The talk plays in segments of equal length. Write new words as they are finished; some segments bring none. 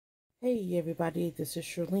Hey everybody, this is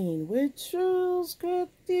Shirlene with Shirl's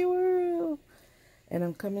Crafty World, and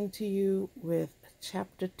I'm coming to you with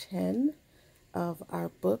chapter 10 of our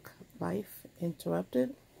book, Life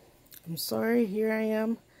Interrupted. I'm sorry, here I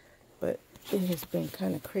am, but it has been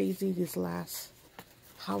kind of crazy these last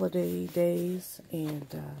holiday days, and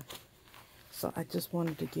so I just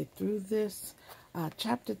wanted to get through this.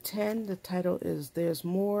 Chapter 10, the title is There's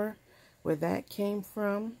More, where that came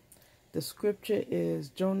from. The scripture is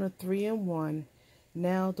Jonah 3:1.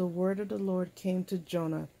 Now the word of the Lord came to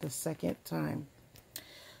Jonah the second time.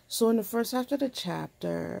 So in the first half of the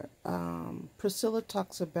chapter, Priscilla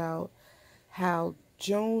talks about how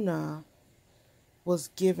Jonah was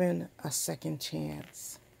given a second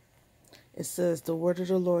chance. It says the word of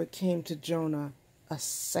the Lord came to Jonah a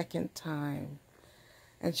second time.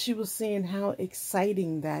 And she was saying how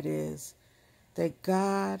exciting that is, that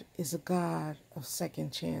God is a God of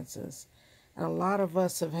second chances. And a lot of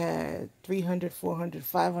us have had 300, 400,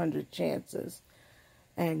 500 chances.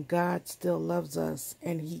 And God still loves us,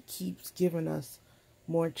 and He keeps giving us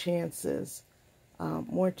more chances.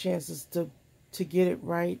 More chances to get it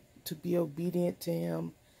right, to be obedient to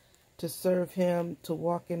Him, to serve Him, to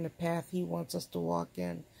walk in the path He wants us to walk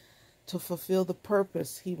in, to fulfill the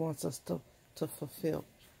purpose He wants us to fulfill.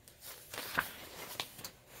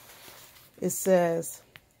 It says,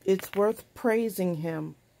 it's worth praising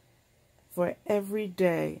Him for every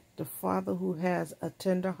day, the Father who has a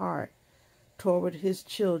tender heart toward His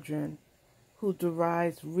children, who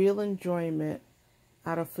derives real enjoyment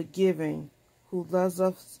out of forgiving, who loves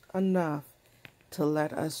us enough to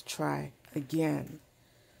let us try again.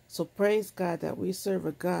 So praise God that we serve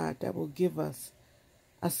a God that will give us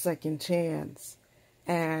a second chance.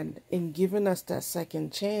 And in giving us that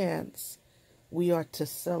second chance, we are to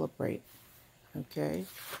celebrate. Okay?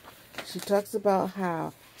 She talks about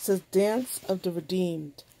how, it says, Dance of the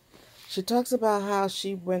Redeemed. She talks about how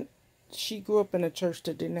she grew up in a church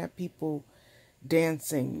that didn't have people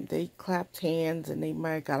dancing. They clapped hands and they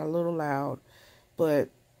might have got a little loud. But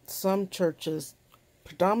some churches,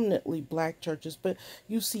 predominantly black churches, but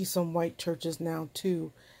you see some white churches now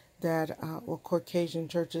too, that or Caucasian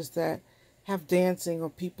churches that have dancing or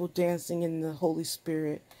people dancing in the Holy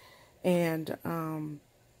Spirit. And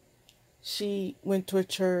she went to a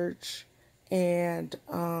church, and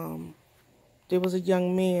there was a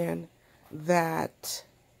young man that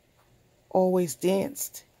always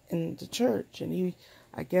danced in the church. And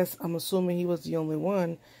I'm assuming he was the only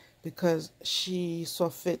one, because she saw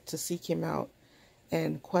fit to seek him out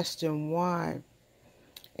and question why.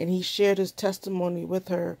 And he shared his testimony with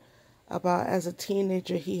her about, as a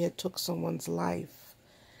teenager, he had took someone's life.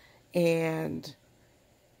 And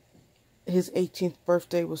his 18th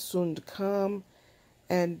birthday was soon to come,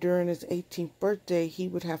 and during his 18th birthday, he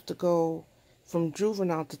would have to go from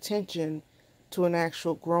juvenile detention to an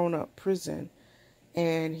actual grown-up prison.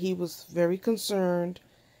 And he was very concerned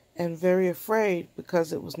and very afraid,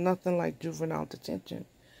 because it was nothing like juvenile detention.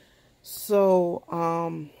 So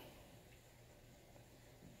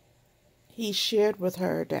he shared with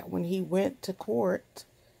her that when he went to court,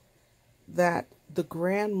 that the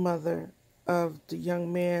grandmother of the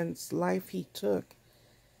young man's life he took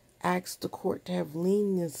asked the court to have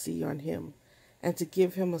leniency on him and to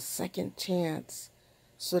give him a second chance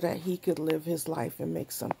so that he could live his life and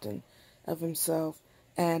make something of himself.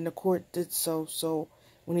 And the court did so. So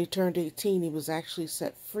when he turned 18, he was actually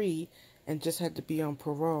set free and just had to be on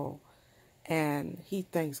parole. And he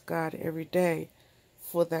thanks God every day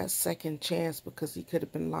for that second chance, because he could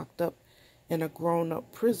have been locked up in a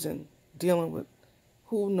grown-up prison dealing with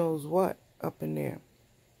who knows what up in there.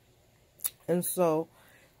 And so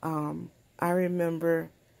I remember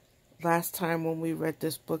last time when we read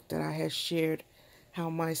this book that I had shared how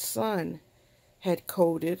my son had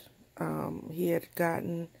coded. He had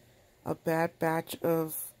gotten a bad batch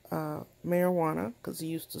of marijuana, because he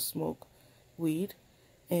used to smoke weed.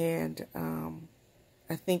 And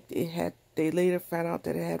I think they later found out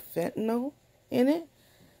that it had fentanyl in it.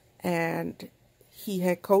 And he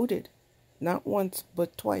had coded, not once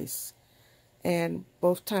but twice. And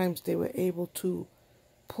both times they were able to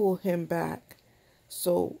pull him back.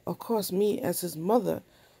 So, of course, me as his mother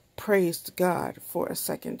praised God for a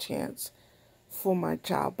second chance for my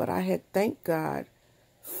child. But I had thanked God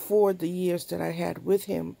for the years that I had with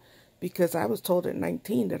him, because I was told at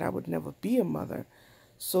 19 that I would never be a mother.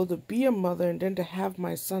 So to be a mother and then to have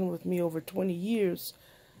my son with me over 20 years,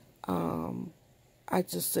 I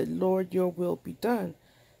just said, Lord, your will be done.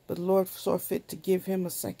 But the Lord saw fit to give him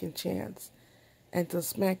a second chance and to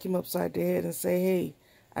smack him upside the head and say, hey,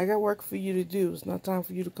 I got work for you to do. It's not time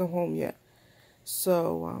for you to come home yet.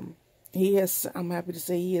 So He has, I'm happy to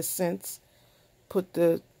say he has since put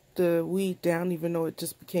the weed down, even though it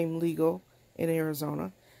just became legal in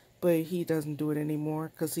Arizona. But he doesn't do it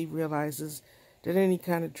anymore because he realizes that any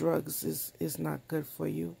kind of drugs is not good for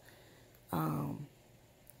you.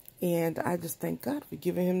 And I just thank God for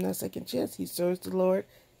giving him that second chance. He serves the Lord.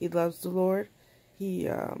 He loves the Lord. He,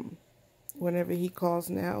 whenever he calls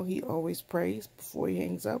now, he always prays before he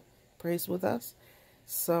hangs up, prays with us.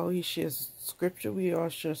 So he shares scripture. We all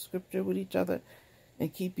share scripture with each other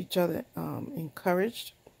and keep each other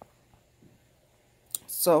encouraged.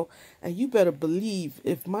 So, and you better believe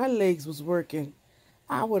if my legs was working,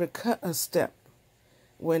 I would have cut a step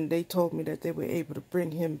when they told me that they were able to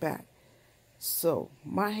bring him back. So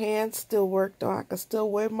my hands still work, though. I can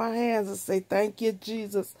still wave my hands and say, thank you,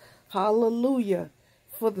 Jesus. Hallelujah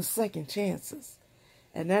for the second chances.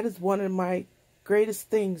 And that is one of my greatest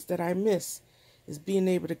things that I miss, is being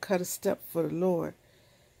able to cut a step for the Lord.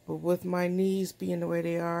 But with my knees being the way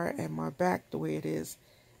they are and my back the way it is,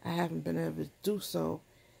 I haven't been able to do so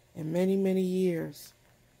in many, many years.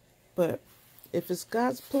 But if it's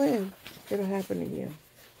God's plan, it'll happen again.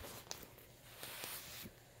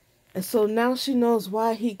 And so now she knows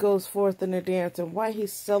why he goes forth in the dance and why he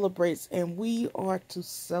celebrates, and we are to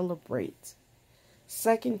celebrate.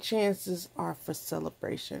 Second chances are for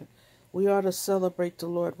celebration. We ought to celebrate the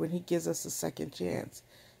Lord when he gives us a second chance,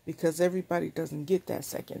 because everybody doesn't get that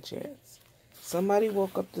second chance. Somebody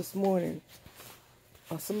woke up this morning,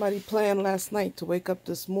 or somebody planned last night to wake up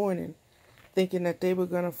this morning thinking that they were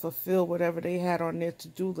going to fulfill whatever they had on their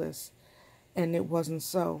to-do list, and it wasn't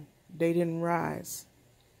so. They didn't rise.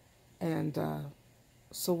 And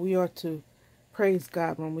so we ought to praise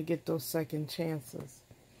God when we get those second chances.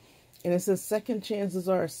 And it says second chances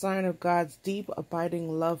are a sign of God's deep, abiding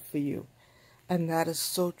love for you. And that is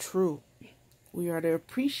so true. We are to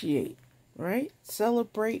appreciate, right?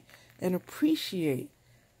 Celebrate and appreciate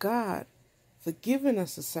God for giving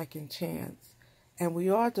us a second chance. And we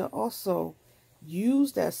ought to also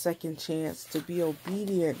use that second chance to be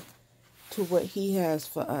obedient to what he has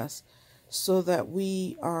for us, so that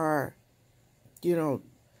we are,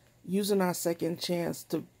 using our second chance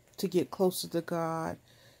to get closer to God,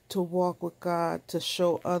 to walk with God, to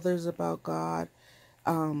show others about God.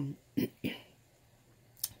 And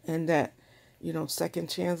that, second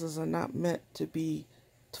chances are not meant to be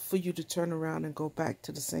for you to turn around and go back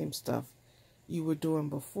to the same stuff you were doing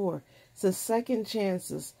before. So second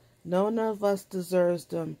chances, none of us deserves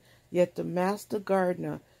them, yet the master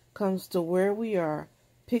gardener comes to where we are,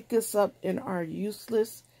 pick us up in our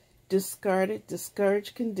useless, discarded,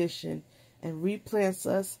 discouraged condition, and replants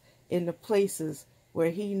us in the places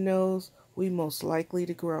where he knows we most likely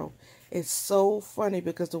to grow. It's so funny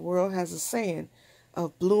because the world has a saying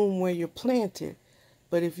of bloom where you're planted.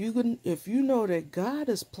 But if you know that God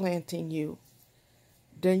is planting you,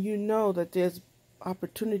 then you know that there's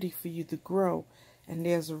opportunity for you to grow, and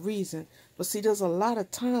there's a reason. But see, there's a lot of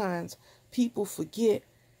times people forget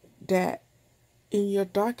that in your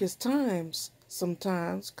darkest times,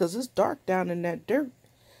 sometimes, because it's dark down in that dirt,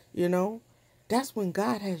 that's when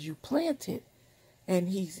God has you planted, and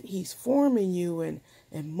he's forming you and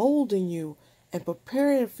molding you and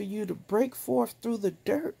preparing for you to break forth through the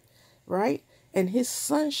dirt, right? And his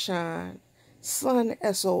sunshine,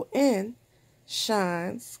 S-O-N,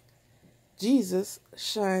 shines, Jesus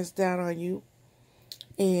shines down on you,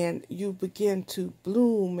 and you begin to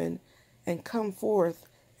bloom and come forth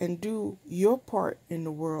and do your part in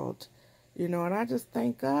the world, and I just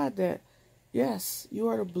thank God that, yes, you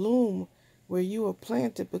are to bloom where you are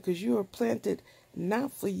planted, because you are planted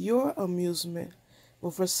not for your amusement,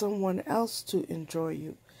 but for someone else to enjoy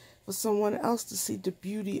you, for someone else to see the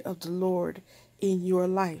beauty of the Lord in your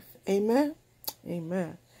life. Amen?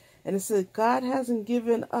 Amen. And it says, God hasn't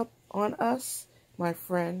given up on us, my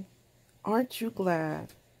friend. Aren't you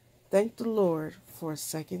glad? Thank the Lord for a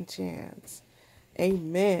second chance.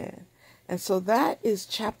 Amen. And so that is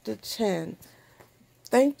chapter 10.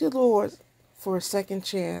 Thank the Lord for a second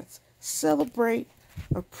chance. Celebrate,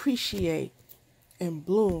 appreciate, and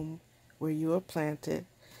bloom where you are planted.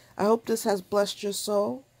 I hope this has blessed your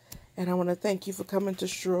soul. And I want to thank you for coming to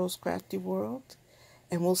Cheryl's Crafty World.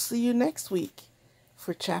 And we'll see you next week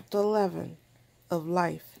for chapter 11 of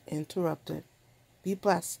Life Interrupted. Be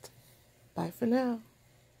blessed. Bye for now.